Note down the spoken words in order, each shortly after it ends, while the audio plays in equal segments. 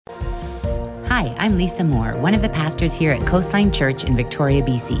Hi, I'm Lisa Moore, one of the pastors here at Coastline Church in Victoria,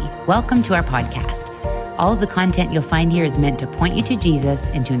 BC. Welcome to our podcast. All of the content you'll find here is meant to point you to Jesus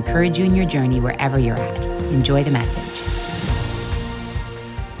and to encourage you in your journey wherever you're at. Enjoy the message.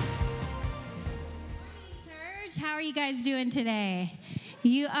 Church, how are you guys doing today?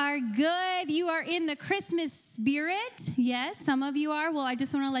 You are good. You are in the Christmas spirit. Yes, some of you are. Well, I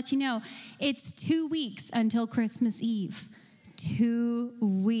just want to let you know, it's 2 weeks until Christmas Eve. 2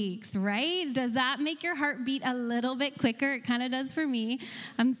 weeks, right? Does that make your heart beat a little bit quicker? It kind of does for me.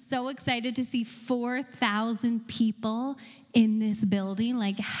 I'm so excited to see 4,000 people in this building.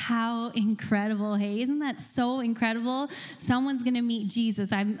 Like, how incredible. Hey, isn't that so incredible? Someone's going to meet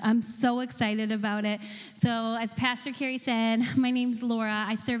Jesus. I'm so excited about it. So as Pastor Carrie said, my name's Liira.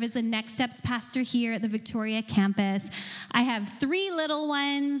 I serve as the Next Steps pastor here at the Victoria campus. I have 3 little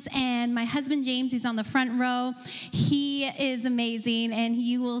ones, and my husband, James, he's on the front row. He is amazing, and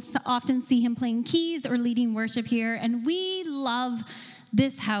you will often see him playing keys or leading worship here, and we love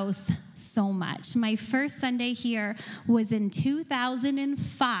this house so much. My first Sunday here was in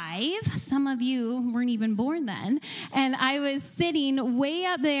 2005. Some of you weren't even born then. And I was sitting way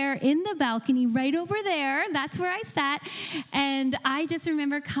up there in the balcony right over there. That's where I sat. And I just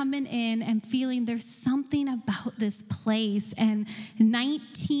remember coming in and feeling there's something about this place. And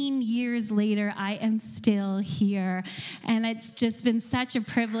 19 years later, I am still here. And it's just been such a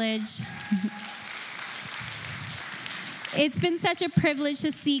privilege. It's been such a privilege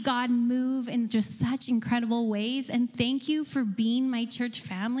to see God move in just such incredible ways. And thank you for being my church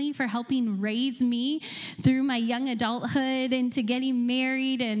family, for helping raise me through my young adulthood into getting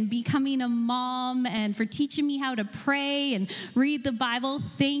married and becoming a mom, and for teaching me how to pray and read the Bible.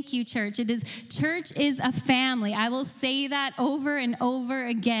 Thank you, church. Church is a family. I will say that over and over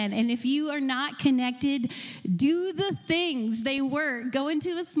again. And if you are not connected, do the things they work. Go into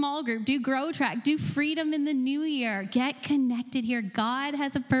a small group, do Grow Track, do Freedom in the New Year. Get connected here. God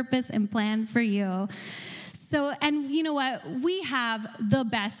has a purpose and plan for you. So, and you know what? We have the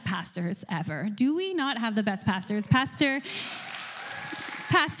best pastors ever. Do we not have the best pastors? Pastor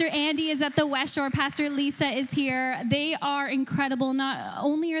Andy is at the West Shore. Pastor Lisa is here. They are incredible. Not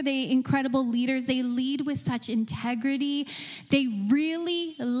only are they incredible leaders, they lead with such integrity. They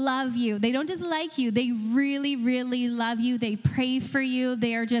really love you. They don't just like you. They really, really love you. They pray for you.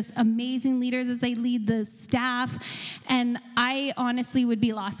 They are just amazing leaders as they lead the staff. And I honestly would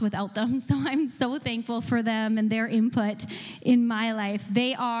be lost without them. So I'm so thankful for them and their input in my life.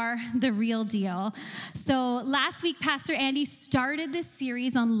 They are the real deal. So last week, Pastor Andy started this series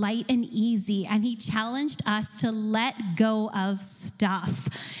on light and easy, and he challenged us to let go of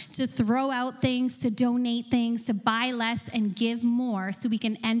stuff, to throw out things, to donate things, to buy less and give more, so we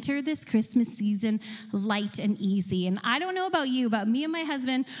can enter this Christmas season light and easy. And I don't know about you, but me and my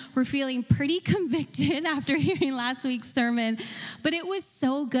husband were feeling pretty convicted after hearing last week's sermon, but it was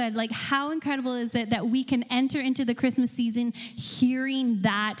so good. Like, how incredible is it that we can enter into the Christmas season hearing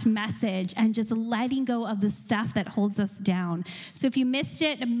that message and just letting go of the stuff that holds us down. So if you missed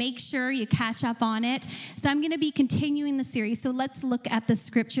it, make sure you catch up on it. So I'm going to be continuing the series. So let's look at the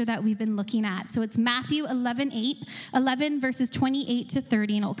scripture that we've been looking at. So it's Matthew 11 verses 28 to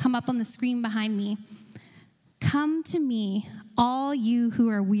 30, and it'll come up on the screen behind me. Come to me, all you who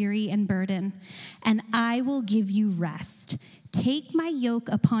are weary and burdened, and I will give you rest. Take my yoke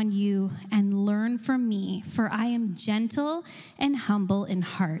upon you and learn from me, for I am gentle and humble in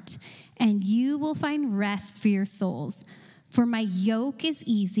heart, and you will find rest for your souls. For my yoke is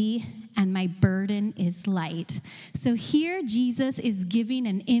easy and my burden is light. So here Jesus is giving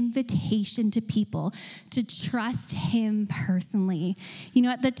an invitation to people to trust him personally. You know,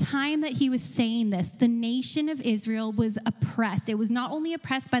 at the time that he was saying this, the nation of Israel was oppressed. It was not only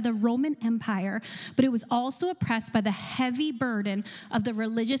oppressed by the Roman Empire, but it was also oppressed by the heavy burden of the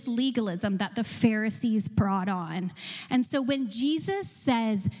religious legalism that the Pharisees brought on. And so when Jesus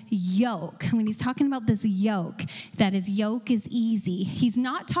says yoke, when he's talking about this yoke, that his yoke is easy, he's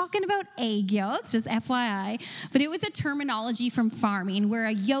not talking about egg yolks, just FYI, but it was a terminology from farming where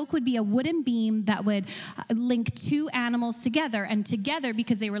a yoke would be a wooden beam that would link 2 animals together, and together,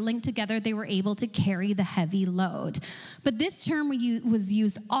 because they were linked together, they were able to carry the heavy load. But this term was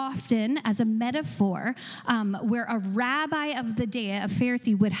used often as a metaphor where a rabbi of the day, a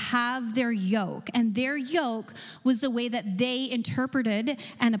Pharisee, would have their yoke, and their yoke was the way that they interpreted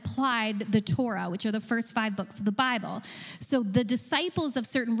and applied the Torah, which are the first 5 books of the Bible. So the disciples of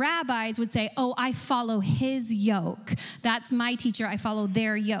certain rabbis rabbis would say, oh, I follow his yoke. That's my teacher. I follow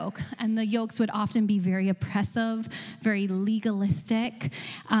their yoke. And the yokes would often be very oppressive, very legalistic.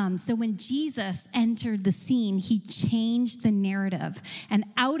 So when Jesus entered the scene, he changed the narrative. And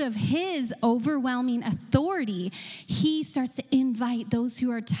out of his overwhelming authority, he starts to invite those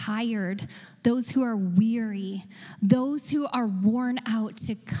who are tired, those who are weary, those who are worn out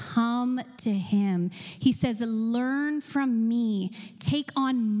to come to him. He says, learn from me. Take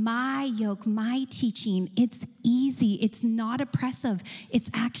on my yoke, my teaching. It's easy. It's not oppressive. It's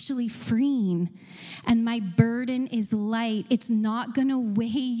actually freeing. And my burden is light. It's not going to weigh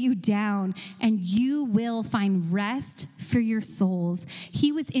you down, and you will find rest for your souls.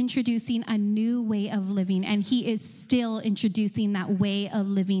 He was introducing a new way of living, and he is still introducing that way of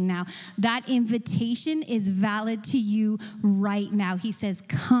living now. That invitation is valid to you right now. He says,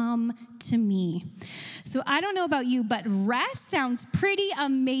 come to me. So I don't know about you, but rest sounds pretty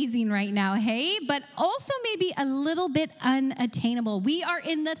amazing right now, hey? But also maybe a little bit unattainable. We are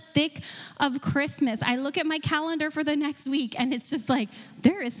in the thick of Christmas. I look at my calendar for the next week, and it's just like,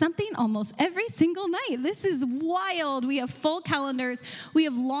 there is something almost every single night. This is wild. We have full calendars. We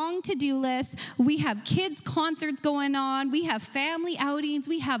have long to-do lists. We have kids' concerts going on. We have family outings.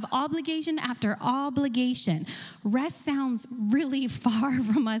 We have obligation after obligation. Rest sounds really far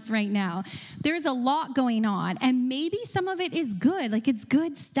from us right now. There's a lot going on, and maybe some of it is good, like it's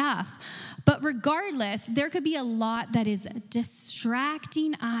good stuff. But regardless, there could be a lot that is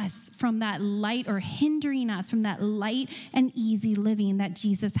distracting us from that light, or hindering us from that light and easy living that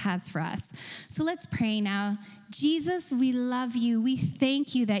Jesus has for us. So let's pray now. Jesus, we love you. We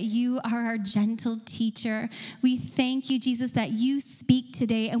thank you that you are our gentle teacher. We thank you, Jesus, that you speak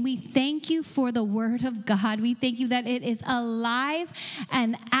today, and we thank you for the word of God. We thank you that it is alive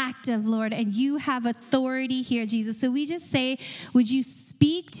and active, Lord, and you have authority here, Jesus. So we just say, would you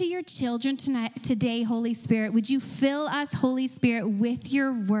speak to your children today, Holy Spirit? Would you fill us, Holy Spirit, with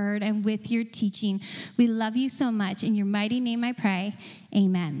your word and with your teaching? We love you so much. In your mighty name I pray,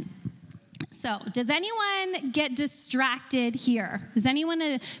 amen. So, does anyone get distracted here? Is anyone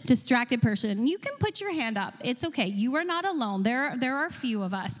a distracted person? You can put your hand up. It's okay. You are not alone. There are a few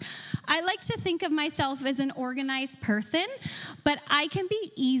of us. I like to think of myself as an organized person, but I can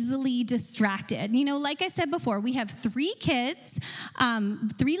be easily distracted. You know, like I said before, we have 3 kids, 3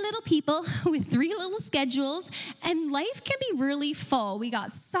 little people with 3 little schedules, and life can be really full. We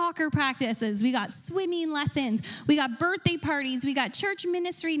got soccer practices, we got swimming lessons, we got birthday parties, we got church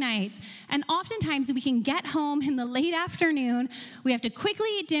ministry nights, and oftentimes we can get home in the late afternoon, we have to quickly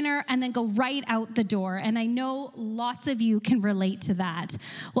eat dinner, and then go right out the door. And I know lots of you can relate to that.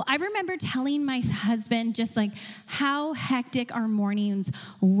 Well, I remember telling my husband just like how hectic our mornings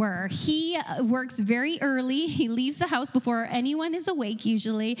were. He works very early. He leaves the house before anyone is awake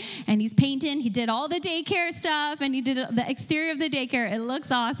usually, and he's painting. He did all the daycare stuff, and he did the exterior of the daycare. It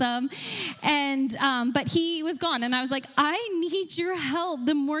looks awesome. And but he was gone, and I was like, I need your help.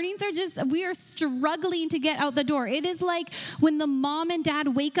 The mornings are just, we are struggling to get out the door. It is like when the mom and dad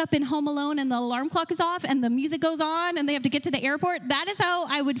wake up in Home Alone and the alarm clock is off and the music goes on and they have to get to the airport. That is how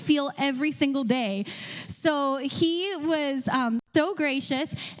I would feel every single day. So he was so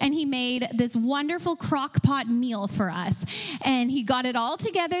gracious, and he made this wonderful crock pot meal for us. And he got it all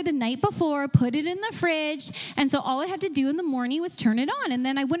together the night before, put it in the fridge, and so all I had to do in the morning was turn it on, and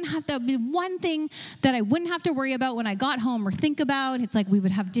then I wouldn't have to be one thing that I wouldn't have to worry about when I got home or think about. It's like we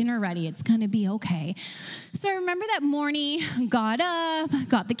would have dinner ready. It's going to be okay. So I remember that morning, got up,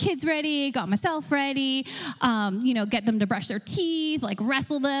 got the kids ready, got myself ready, get them to brush their teeth, like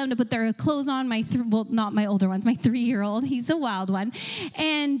wrestle them to put their clothes on. Not my older ones, my 3-year-old. He's a wild one.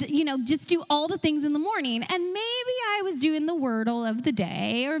 And, just do all the things in the morning. And maybe I was doing the Wordle of the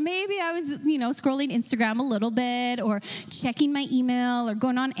day, or maybe I was, scrolling Instagram a little bit, or checking my email, or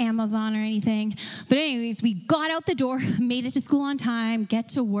going on Amazon or anything. But anyways, we got out the door, made it to school on time, get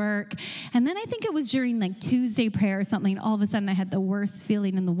to work. And then I think it was during like Tuesday prayer or something, all of a sudden I had the worst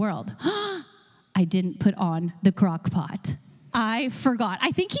feeling in the world. I didn't put on the crock pot. I forgot.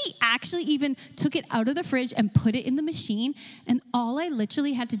 I think he actually even took it out of the fridge and put it in the machine, and all I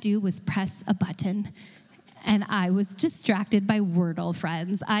literally had to do was press a button. And I was distracted by Wordle,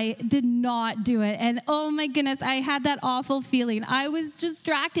 friends. I did not do it. And oh my goodness, I had that awful feeling. I was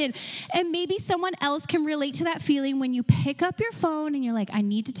distracted. And maybe someone else can relate to that feeling when you pick up your phone and you're like, I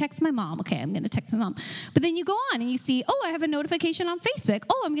need to text my mom. Okay, I'm going to text my mom. But then you go on and you see, I have a notification on Facebook.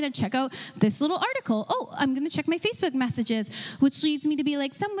 I'm going to check out this little article. I'm going to check my Facebook messages, which leads me to be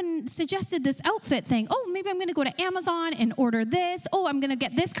like, someone suggested this outfit thing. Maybe I'm going to go to Amazon and order this. I'm going to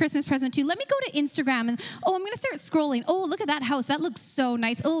get this Christmas present too. Let me go to Instagram and oh, I'm going to start scrolling. Oh, look at that house. That looks so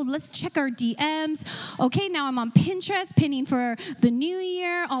nice. Oh, let's check our DMs. Okay, now I'm on Pinterest pinning for the new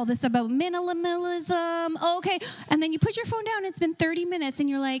year, all this about minimalism. Okay, and then you put your phone down. It's been 30 minutes, and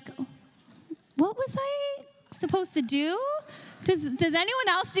you're like, what was I supposed to do? Does anyone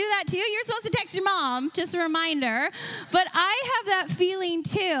else do that too? You're supposed to text your mom, just a reminder. But I have that feeling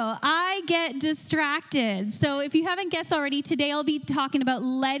too. I get distracted. So if you haven't guessed already, today I'll be talking about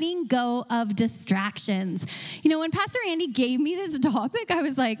letting go of distractions. You know, when Pastor Andy gave me this topic, I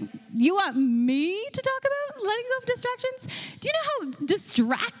was like, you want me to talk about letting go of distractions? Do you know how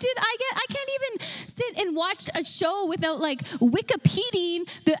distracted I get? I can't even sit and watch a show without like Wikipediaing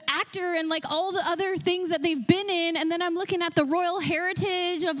the actor and like all the other things that they've been in. And then I'm looking at the royal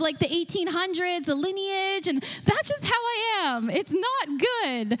heritage of like the 1800s, the lineage, and that's just how I am. It's not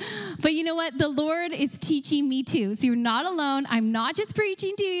good. But you know what? The Lord is teaching me too. So you're not alone. I'm not just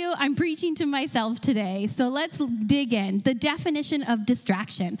preaching to you. I'm preaching to myself today. So let's dig in. The definition of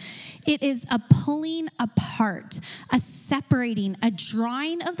distraction. It is a pulling apart, a separating, a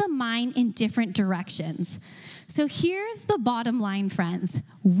drawing of the mind in different directions. So here's the bottom line, friends.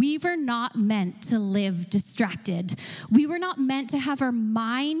 We were not meant to live distracted. We were not meant to have our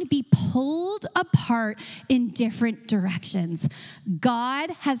mind be pulled apart in different directions.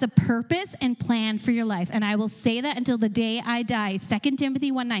 God has a purpose and plan for your life. And I will say that until the day I die. 2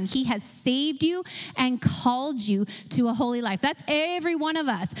 Timothy 1:9. He has saved you and called you to a holy life. That's every one of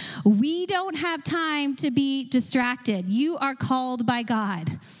us. We don't have time to be distracted. You are called by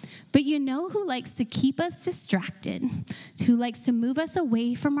God. But you know who likes to keep us distracted, who likes to move us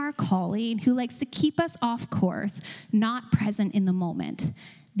away from our calling, who likes to keep us off course, not present in the moment?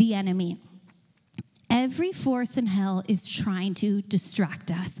 The enemy. Every force in hell is trying to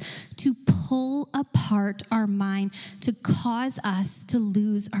distract us, to pull apart our mind, to cause us to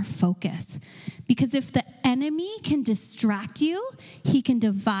lose our focus. Because if the enemy can distract you, he can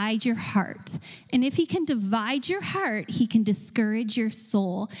divide your heart. And if he can divide your heart, he can discourage your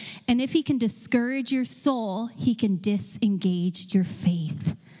soul. And if he can discourage your soul, he can disengage your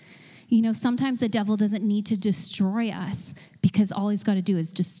faith. You know, sometimes the devil doesn't need to destroy us because all he's got to do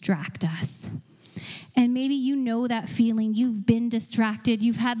is distract us. And maybe you know that feeling. You've been distracted.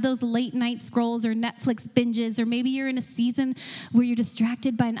 You've had those late night scrolls or Netflix binges, or maybe you're in a season where you're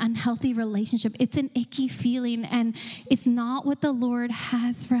distracted by an unhealthy relationship. It's an icky feeling, and it's not what the Lord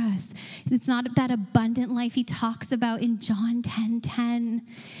has for us. It's not that abundant life he talks about in John 10:10.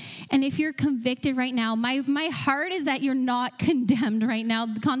 And if you're convicted right now, my heart is that you're not condemned right now.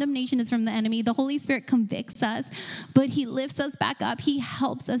 The condemnation is from the enemy. The Holy Spirit convicts us, but he lifts us back up. He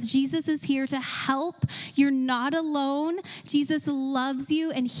helps us. Jesus is here to help. You're not alone. Jesus loves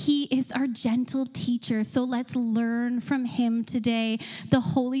you, and he is our gentle teacher. So let's learn from him today. The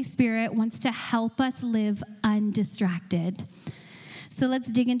Holy Spirit wants to help us live undistracted. So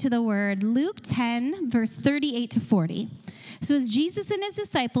let's dig into the word. Luke 10, verse 38 to 40. So as Jesus and his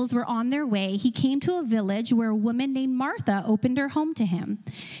disciples were on their way, he came to a village where a woman named Martha opened her home to him.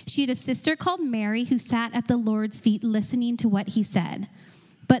 She had a sister called Mary who sat at the Lord's feet listening to what he said.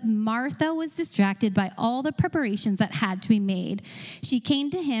 But Martha was distracted by all the preparations that had to be made. She came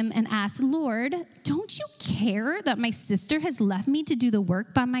to him and asked, "Lord, don't you care that my sister has left me to do the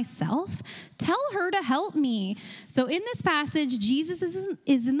work by myself? Tell her to help me." So in this passage, Jesus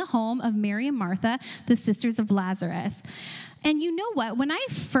is in the home of Mary and Martha, the sisters of Lazarus. And you know what? When I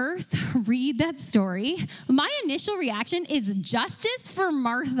first read that story, my initial reaction is justice for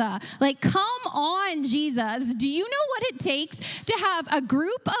Martha. Like, come on, Jesus. Do you know what it takes to have a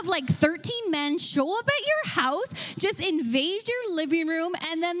group of like 13 men show up at your house, just invade your living room,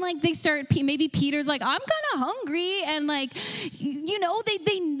 and then like they start, maybe Peter's like, I'm kind of hungry, and like, you know,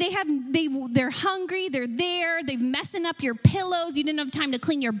 they're hungry, they're there, they're messing up your pillows, you didn't have time to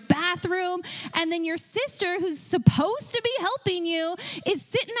clean your bathroom, and then your sister, who's supposed to be helping you, is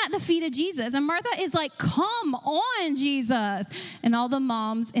sitting at the feet of Jesus. And Martha is like, come on, Jesus. And all the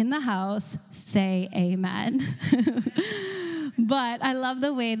moms in the house say amen. But I love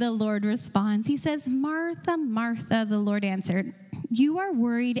the way the Lord responds. He says, "Martha, Martha," the Lord answered, "you are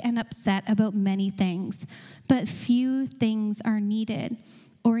worried and upset about many things, but few things are needed,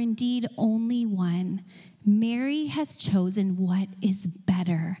 or indeed only one. Mary has chosen what is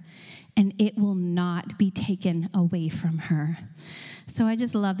better, and it will not be taken away from her." So I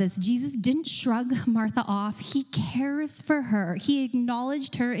just love this. Jesus didn't shrug Martha off. He cares for her. He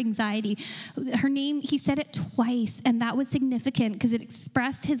acknowledged her anxiety. Her name, he said it twice, and that was significant because it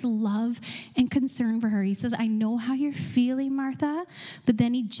expressed his love and concern for her. He says, "I know how you're feeling, Martha," but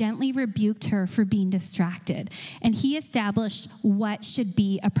then he gently rebuked her for being distracted, and he established what should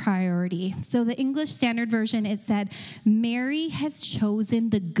be a priority. So the English Standard Version, it said, Mary has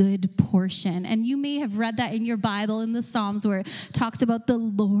chosen the good portion. And you may have read that in your Bible in the Psalms where it talks about the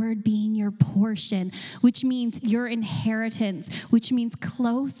Lord being your portion, which means your inheritance, which means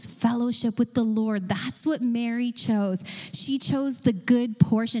close fellowship with the Lord. That's what Mary chose. She chose the good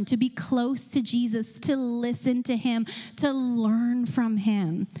portion, to be close to Jesus, to listen to him, to learn from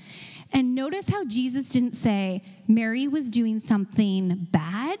him. And notice how Jesus didn't say Mary was doing something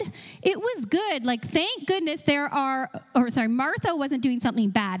bad. It was good. Like, thank goodness Martha wasn't doing something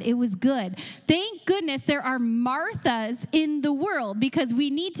bad. It was good. Thank goodness there are Marthas in the world, because we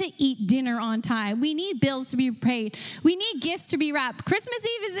need to eat dinner on time. We need bills to be paid. We need gifts to be wrapped. Christmas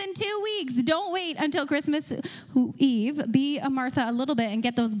Eve is in 2 weeks. Don't wait until Christmas Eve. Be a Martha a little bit and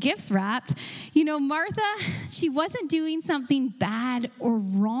get those gifts wrapped. You know, Martha, she wasn't doing something bad or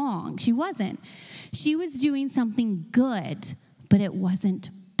wrong. She wasn't. She was doing something good, but it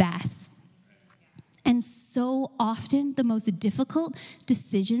wasn't best. And so often, the most difficult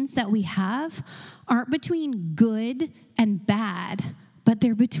decisions that we have aren't between good and bad, but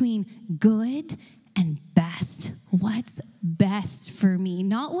they're between good and best. What's best for me?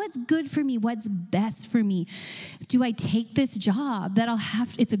 Not what's good for me, what's best for me. Do I take this job that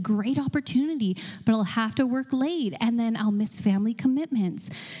it's a great opportunity, but I'll have to work late and then I'll miss family commitments?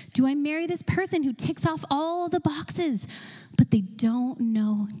 Do I marry this person who ticks off all the boxes, but they don't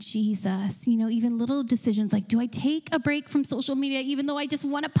know Jesus? You know, even little decisions like, do I take a break from social media even though I just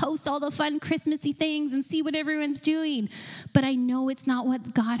want to post all the fun Christmassy things and see what everyone's doing? But I know it's not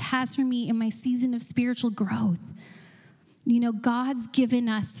what God has for me in my season of spiritual growth. You know, God's given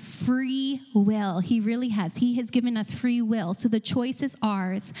us free will. He really has. He has given us free will. So the choice is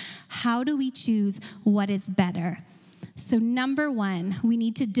ours. How do we choose what is better? So number one, we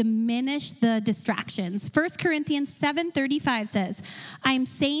need to diminish the distractions. 1 Corinthians 7:35 says, I am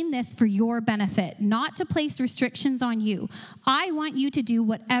saying this for your benefit, not to place restrictions on you. I want you to do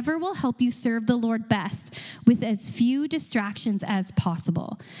whatever will help you serve the Lord best with as few distractions as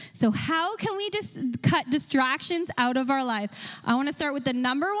possible. So how can we cut distractions out of our life? I want to start with the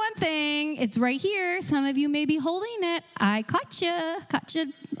number one thing. It's right here. Some of you may be holding it. I caught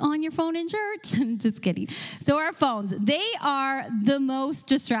you on your phone in church. Just kidding. So our phones, they are the most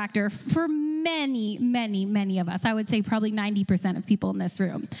distractor for many, many, many of us. I would say probably 90% of people in this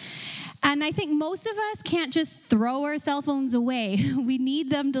room. And I think most of us can't just throw our cell phones away. We need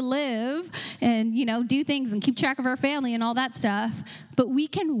them to live and, you know, do things and keep track of our family and all that stuff. But we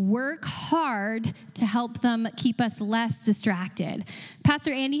can work hard to help them keep us less distracted.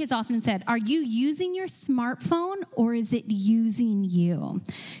 Pastor Andy has often said, are you using your smartphone or is it using you?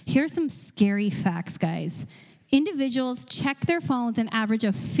 Here's some scary facts, guys. Individuals check their phones an average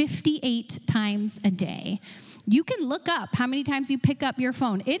of 58 times a day. You can look up how many times you pick up your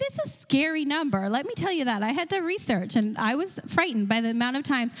phone. It is a scary number. Let me tell you that. I had to research, and I was frightened by the amount of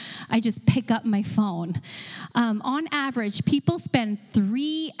times I just pick up my phone. On average, people spend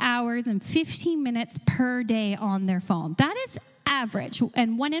 3 hours and 15 minutes per day on their phone. That is average.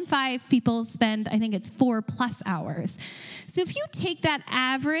 And 1 in 5 people spend, I think it's 4+ hours. So if you take that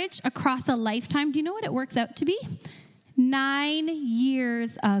average across a lifetime, do you know what it works out to be? 9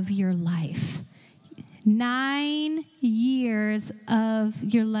 years of your life. 9 years of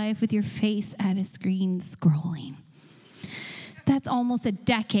your life with your face at a screen scrolling. That's almost a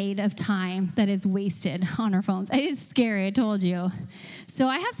decade of time that is wasted on our phones. It is scary, I told you. So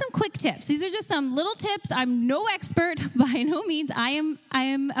I have some quick tips. These are just some little tips. I'm no expert by no means. I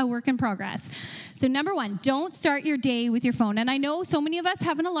am a work in progress. So number one, don't start your day with your phone. And I know so many of us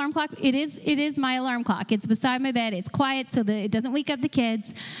have an alarm clock. It is my alarm clock. It's beside my bed. It's quiet so that it doesn't wake up the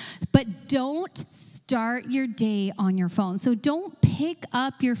kids. But don't start your day on your phone. So don't pick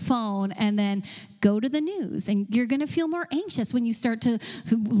up your phone and then go to the news. And you're going to feel more anxious when you start to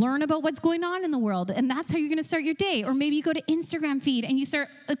learn about what's going on in the world. And that's how you're going to start your day. Or maybe you go to Instagram feed and you start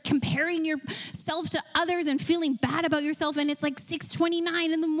comparing yourself to others and feeling bad about yourself. And it's like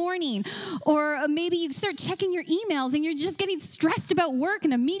 6:29 in the morning. Or maybe you start checking your emails and you're just getting stressed about work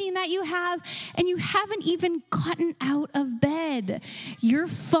and a meeting that you have. And you haven't even gotten out of bed. Your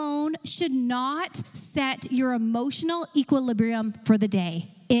phone should not set your emotional equilibrium for the day.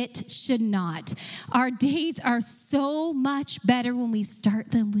 It should not. Our days are so much better when we start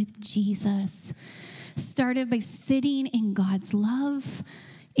them with Jesus. Started by sitting in God's love,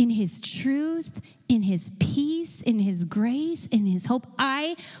 in his truth, in his peace, in his grace, in his hope.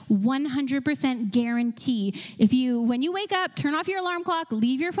 I 100% guarantee when you wake up, turn off your alarm clock,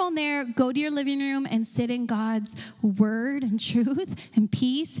 leave your phone there, go to your living room and sit in God's word and truth and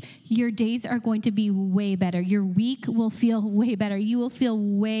peace, your days are going to be way better. Your week will feel way better. You will feel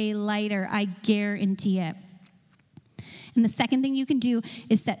way lighter. I guarantee it. And the second thing you can do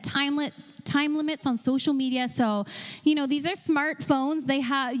is set time limits on social media. So, these are smartphones.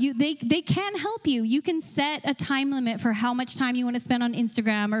 They can help you. You can set a time limit for how much time you want to spend on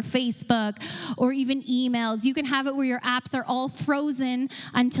Instagram or Facebook or even emails. You can have it where your apps are all frozen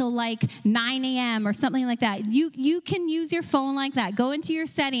until like 9 a.m. or something like that. You can use your phone like that. Go into your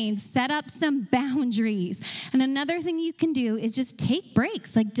settings, set up some boundaries. And another thing you can do is just take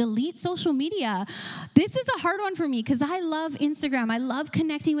breaks, like delete social media. This is a hard one for me because I love Instagram. I love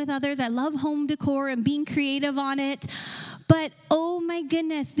connecting with others. I love home decor and being creative on it. But oh my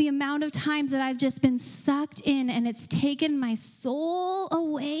goodness, the amount of times that I've just been sucked in and it's taken my soul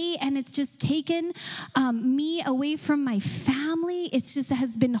away and it's just taken me away from my family. It's just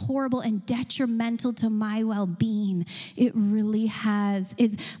has been horrible and detrimental to my well-being. It really has.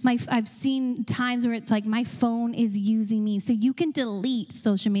 I've seen times where it's like my phone is using me. So you can delete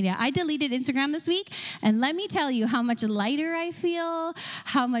social media. I deleted Instagram this week, and let me tell you how much lighter I feel,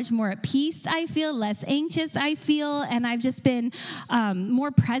 how much more at peace I feel, less anxious I feel, and I've just been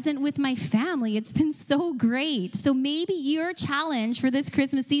more present with my family. It's been so great. So maybe your challenge for this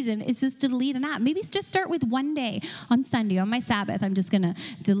Christmas season is just to delete an app. Maybe just start with one day on Sunday, on my Sabbath. I'm just going to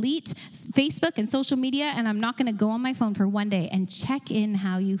delete Facebook and social media, and I'm not going to go on my phone for one day, and check in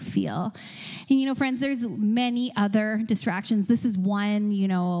how you feel. And, friends, there's many other distractions. This is one,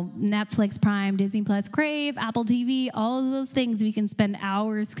 Netflix, Prime, Disney Plus, Crave, Apple TV, all of those things we can spend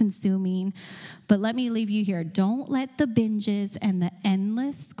hours consuming. But let me leave you here. Don't let the binges and the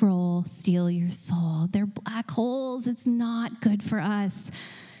endless scroll steal your soul. They're black holes. It's not good for us.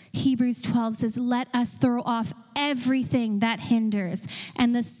 Hebrews 12 says, let us throw off everything that hinders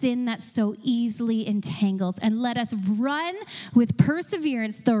and the sin that so easily entangles, and let us run with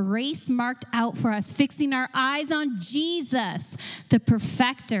perseverance the race marked out for us, fixing our eyes on Jesus, the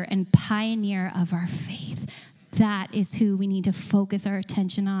perfecter and pioneer of our faith. That is who we need to focus our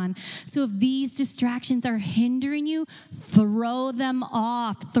attention on. So if these distractions are hindering you, throw them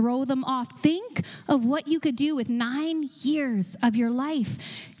off. Throw them off. Think of what you could do with 9 years of your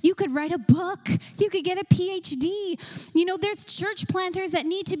life. You could write a book. You could get a PhD. There's church planters that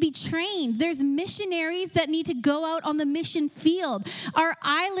need to be trained. There's missionaries that need to go out on the mission field. Our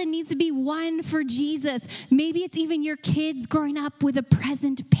island needs to be one for Jesus. Maybe it's even your kids growing up with a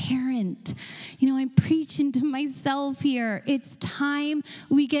present parent. I'm preaching to myself here. It's time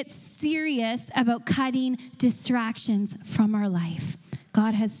we get serious about cutting distractions from our life.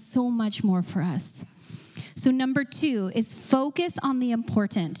 God has so much more for us. So number 2 is focus on the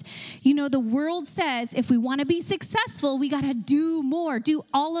important. The world says if we want to be successful, we got to do more, do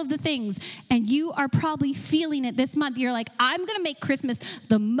all of the things. And you are probably feeling it this month. You're like, I'm going to make Christmas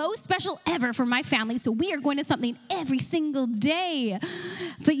the most special ever for my family. So we are going to something every single day.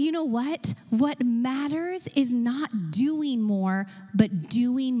 But you know what? What matters is not doing more, but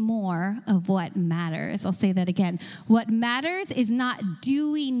doing more of what matters. I'll say that again. What matters is not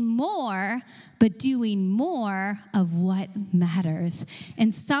doing more, but doing more of what matters.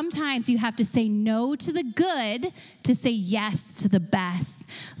 And sometimes you have to say no to the good to say yes to the best.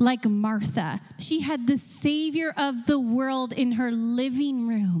 Like Martha, she had the Savior of the world in her living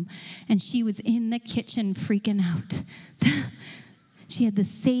room, and she was in the kitchen freaking out. She had the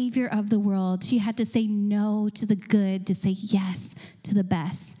Savior of the world. She had to say no to the good to say yes to the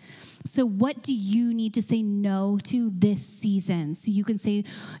best. So what do you need to say no to this season so you can say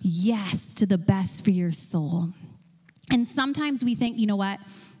yes to the best for your soul? And sometimes we think, you know what?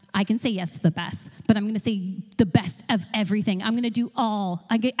 I can say yes to the best, but I'm going to say the best of everything. I'm going to do all.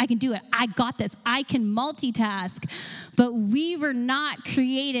 I can do it. I got this. I can multitask. But we were not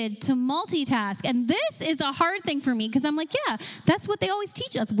created to multitask. And this is a hard thing for me because I'm like, yeah, that's what they always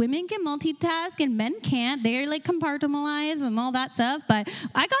teach us. Women can multitask and men can't. They're like compartmentalized and all that stuff. But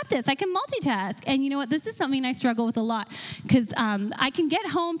I got this. I can multitask. And you know what? This is something I struggle with a lot because I can get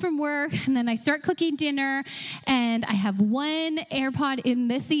home from work and then I start cooking dinner and I have one AirPod in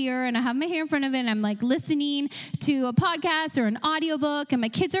this ear and I have my hair in front of it and I'm like listening to a podcast or an audiobook and my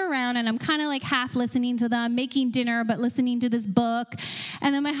kids are around and I'm kind of like half listening to them, making dinner, but listening to this book.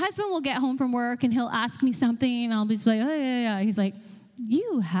 And then my husband will get home from work and he'll ask me something and I'll be just like, oh, yeah. He's like,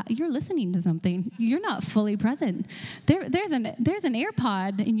 you're listening to something. You're not fully present. There's an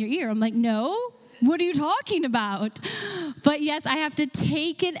AirPod in your ear. I'm like, no, what are you talking about? But yes, I have to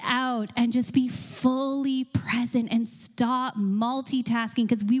take it out and just be fully present and stop multitasking,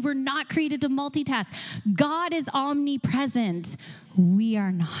 because we were not created to multitask. God is omnipresent. We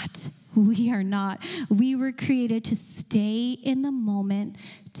are not. We are not. We were created to stay in the moment,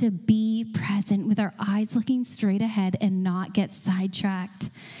 to be present with our eyes looking straight ahead and not get sidetracked.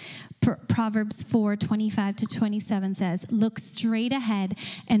 Proverbs 4:25-27 says, look straight ahead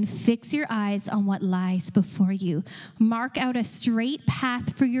and fix your eyes on what lies before you. Mark out a straight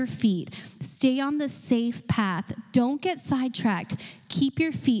path for your feet. Stay on the safe path. Don't get sidetracked. Keep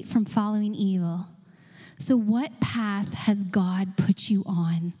your feet from following evil. So what path has God put you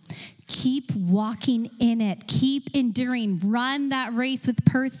on? Keep walking in it. Keep enduring. Run that race with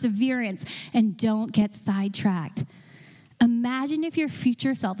perseverance and don't get sidetracked. Imagine if your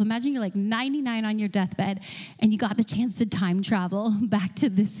future self, imagine you're like 99 on your deathbed and you got the chance to time travel back to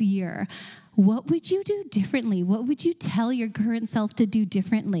this year. What would you do differently? What would you tell your current self to do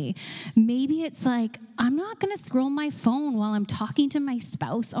differently? Maybe it's like, I'm not going to scroll my phone while I'm talking to my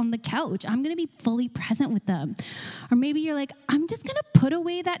spouse on the couch. I'm going to be fully present with them. Or maybe you're like, I'm just going to put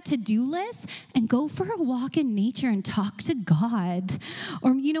away that to-do list and go for a walk in nature and talk to God.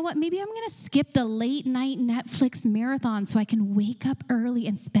 Or you know what? Maybe I'm going to skip the late night Netflix marathon so I can wake up early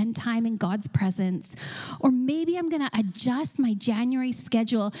and spend time in God's presence. Or maybe I'm going to adjust my January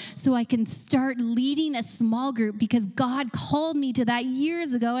schedule so I can start leading a small group because God called me to that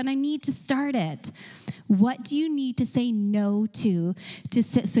years ago and I need to start it. What do you need to say no to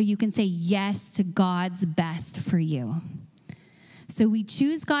so you can say yes to God's best for you? So we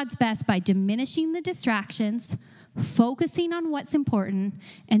choose God's best by diminishing the distractions, focusing on what's important,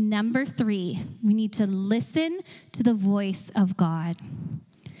 and number 3, we need to listen to the voice of God.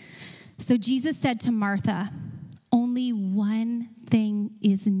 So Jesus said to Martha, only one thing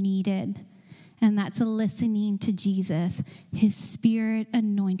is needed. And that's listening to Jesus, his spirit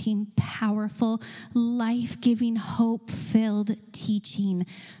anointing, powerful, life-giving, hope-filled teaching.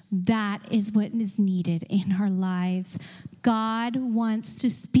 That is what is needed in our lives. God wants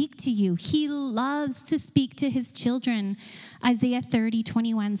to speak to you. He loves to speak to his children. Isaiah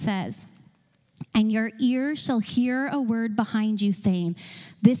 30:21 says, and your ear shall hear a word behind you saying,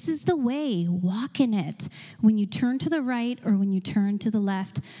 this is the way, walk in it. When you turn to the right or when you turn to the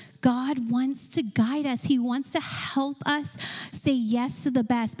left, God wants to guide us. He wants to help us say yes to the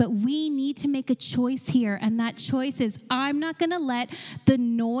best, but we need to make a choice here. And that choice is, I'm not going to let the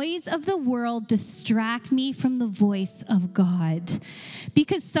noise of the world distract me from the voice of God.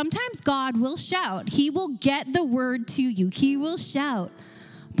 Because sometimes God will shout. He will get the word to you. He will shout.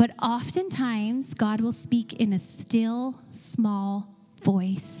 But oftentimes, God will speak in a still, small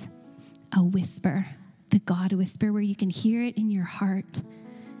voice, a whisper, the God whisper, where you can hear it in your heart.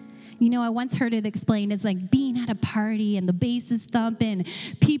 You know, I once heard it explained as like being at a party and the bass is thumping,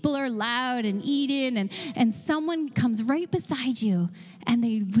 people are loud and eating, and someone comes right beside you and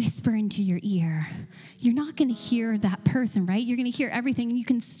they whisper into your ear. You're not going to hear that person, right? You're going to hear everything. And you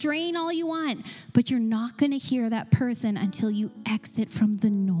can strain all you want, but you're not going to hear that person until you exit from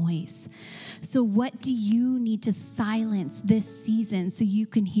the noise. So what do you need to silence this season so you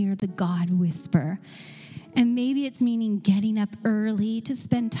can hear the God whisper? And maybe it's meaning getting up early to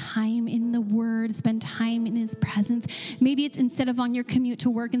spend time in the Word, spend time in His presence. Maybe it's instead of on your commute to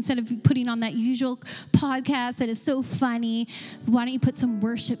work, instead of putting on that usual podcast that is so funny, why don't you put some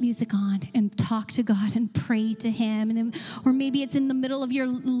worship music on and talk to God and pray to Him? Or maybe it's in the middle of your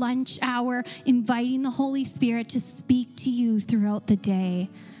lunch hour, inviting the Holy Spirit to speak to you throughout the day.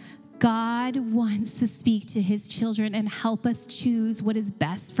 God wants to speak to His children and help us choose what is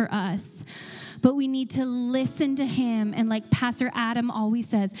best for us. But we need to listen to Him. And like Pastor Adam always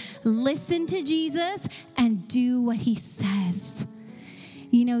says, listen to Jesus and do what He says.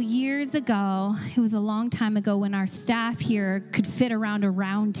 You know, years ago, it was a long time ago when our staff here could fit around a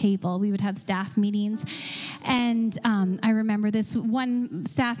round table. We would have staff meetings. And I remember this one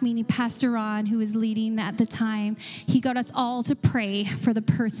staff meeting, Pastor Ron, who was leading at the time, he got us all to pray for the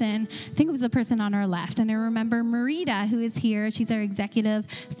person. I think it was the person on our left. And I remember Marita, who is here. She's our executive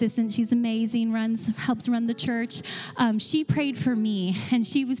assistant. She's amazing, helps run the church. She prayed for me, and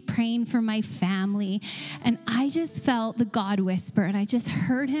she was praying for my family. And I just felt the God whisper, and I just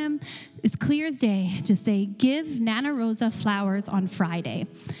heard Him as clear as day just say, give Nana Rosa flowers on Friday.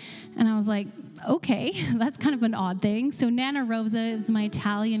 And I was like, okay, that's kind of an odd thing. So Nana Rosa is my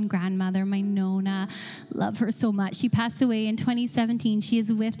Italian grandmother, my Nona. Love her so much. She passed away in 2017. She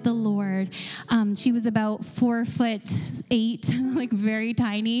is with the Lord. She was about 4'8", like very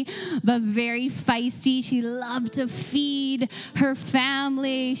tiny, but very feisty. She loved to feed her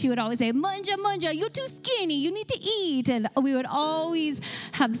family. She would always say, "Munja, munja, you're too skinny. You need to eat." And we would always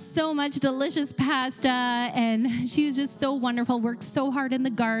have so much delicious pasta. And she was just so wonderful, worked so hard in the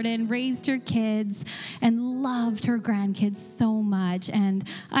garden, raised her kids, and loved her grandkids so much. And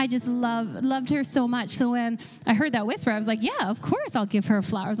I just loved her so much. So when I heard that whisper, I was like, yeah, of course I'll give her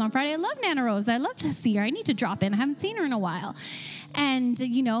flowers on Friday. I love Nana Rose. I love to see her. I need to drop in. I haven't seen her in a while. And,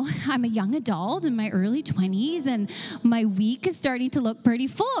 I'm a young adult in my early 20s, and my week is starting to look pretty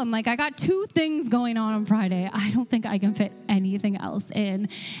full. I'm like, I got 2 things going on Friday. I don't think I can fit anything else in.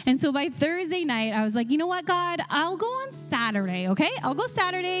 And so by Thursday night, I was like, you know what, God, I'll go on Saturday, okay? I'll go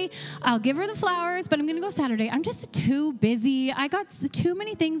Saturday. I'll give her the flowers, but I'm going to go Saturday. I'm just too busy. I got too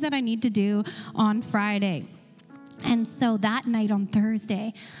many things that I need to do on Friday. And so that night on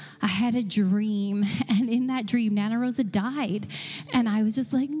Thursday, I had a dream, and in that dream, Nana Rosa died. And I was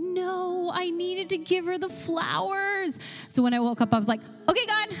just like, no, I needed to give her the flowers. So when I woke up, I was like, okay,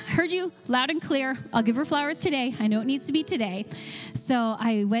 God, heard you loud and clear. I'll give her flowers today. I know it needs to be today. So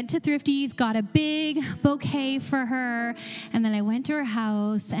I went to Thrifty's, got a big bouquet for her, and then I went to her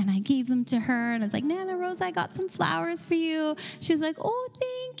house, and I gave them to her, and I was like, Nana Rosa, I got some flowers for you. She was like, oh,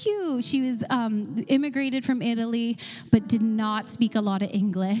 thank you. She was immigrated from Italy, but did not speak a lot of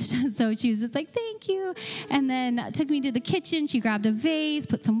English. So she was just like, thank you. And then took me to the kitchen. She grabbed a vase,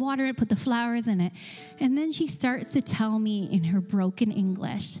 put some water in it, put the flowers in it. And then she starts to tell me in her broken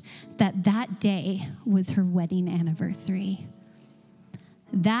English that day was her wedding anniversary.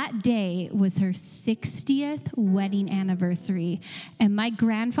 That day was her 60th wedding anniversary. And my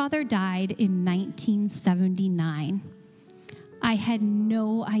grandfather died in 1979. I had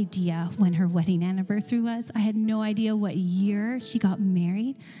no idea when her wedding anniversary was. I had no idea what year she got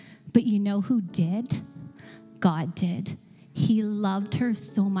married. But you know who did? God did. He loved her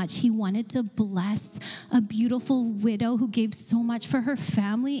so much. He wanted to bless a beautiful widow who gave so much for her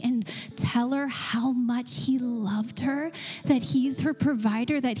family and tell her how much he loved her, that he's her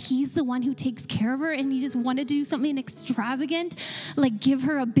provider, that he's the one who takes care of her. And he just wanted to do something extravagant, like give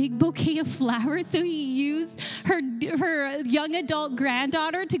her a big bouquet of flowers. So he used her young adult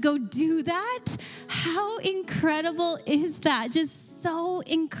granddaughter to go do that. How incredible is that? Just so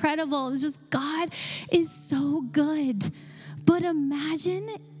incredible. It's just, God is so good. But imagine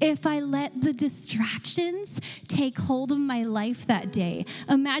if I let the distractions take hold of my life that day.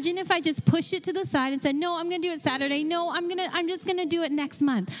 Imagine if I just pushed it to the side and said, no, I'm going to do it Saturday. No, I'm just going to do it next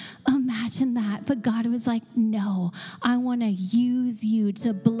month. Imagine that. But God was like, no, I want to use you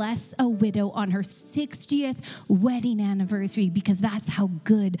to bless a widow on her 60th wedding anniversary, because that's how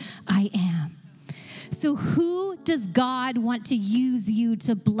good I am. So who does God want to use you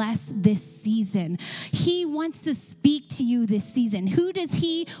to bless this season? He wants to speak to you this season. Who does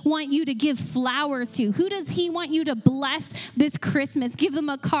he want you to give flowers to? Who does he want you to bless this Christmas? Give them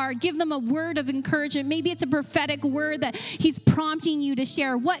a card. Give them a word of encouragement. Maybe it's a prophetic word that he's prompting you to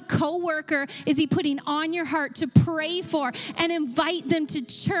share. What coworker is he putting on your heart to pray for and invite them to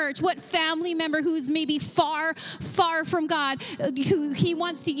church? What family member who's maybe far, far from God, who he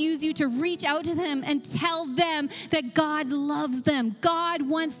wants to use you to reach out to them and tell them that God loves them. God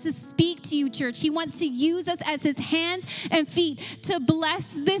wants to speak to you, church. He wants to use us as his hands and feet to bless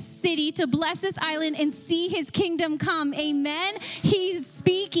this city, to bless this island, and see his kingdom come. Amen. He is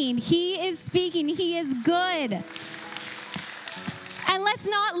speaking. He is speaking. He is good. And let's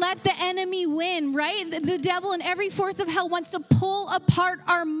not let the enemy win, right? The devil and every force of hell wants to pull apart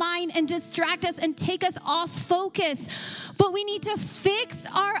our mind and distract us and take us off focus. But we need to fix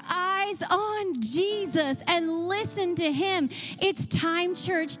our eyes on Jesus and listen to him. It's time,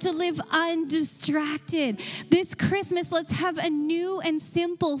 church, to live undistracted. This Christmas, let's have a new and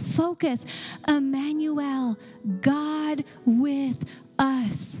simple focus. Emmanuel, God with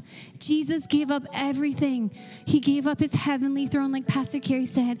us. Jesus gave up everything. He gave up his heavenly throne, like Pastor Carrie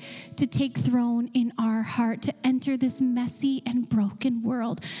said, to take throne in our heart, to enter this messy and broken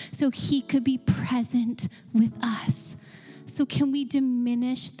world so he could be present with us. So can we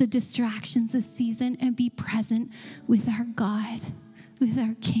diminish the distractions this season and be present with our God, with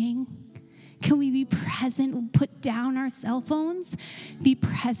our King? Can we be present, put down our cell phones, be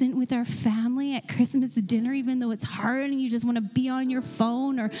present with our family at Christmas dinner, even though it's hard and you just want to be on your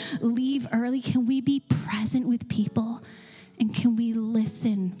phone or leave early? Can we be present with people And can we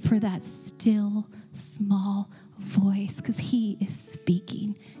listen for that still, small voice? Because he is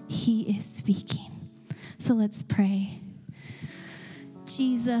speaking. He is speaking. So let's pray.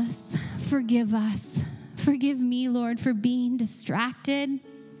 Jesus, forgive us. Forgive me, Lord, for being distracted,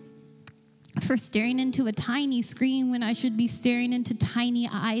 for staring into a tiny screen when I should be staring into tiny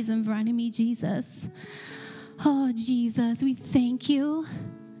eyes in front of me, Jesus. Oh, Jesus, we thank you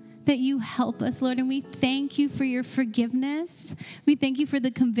that you help us, Lord, and we thank you for your forgiveness. We thank you for the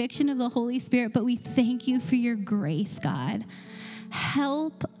conviction of the Holy Spirit, but we thank you for your grace, God.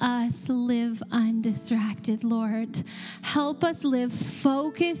 Help us live undistracted, Lord. Help us live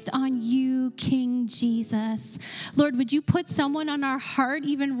focused on you, King Jesus. Lord, would you put someone on our heart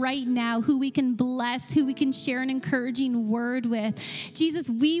even right now who we can bless, who we can share an encouraging word with? Jesus,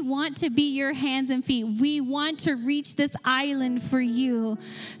 we want to be your hands and feet. We want to reach this island for you.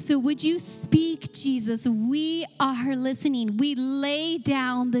 So would you speak, Jesus? We are listening. We lay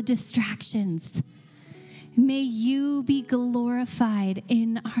down the distractions. May you be glorified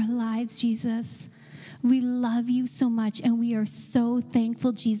in our lives, Jesus. We love you so much, and we are so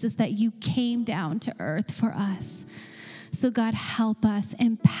thankful, Jesus, that you came down to earth for us. So God, help us,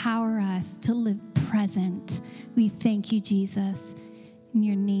 empower us to live present. We thank you, Jesus. In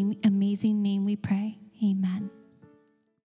your name, amazing name we pray. Amen.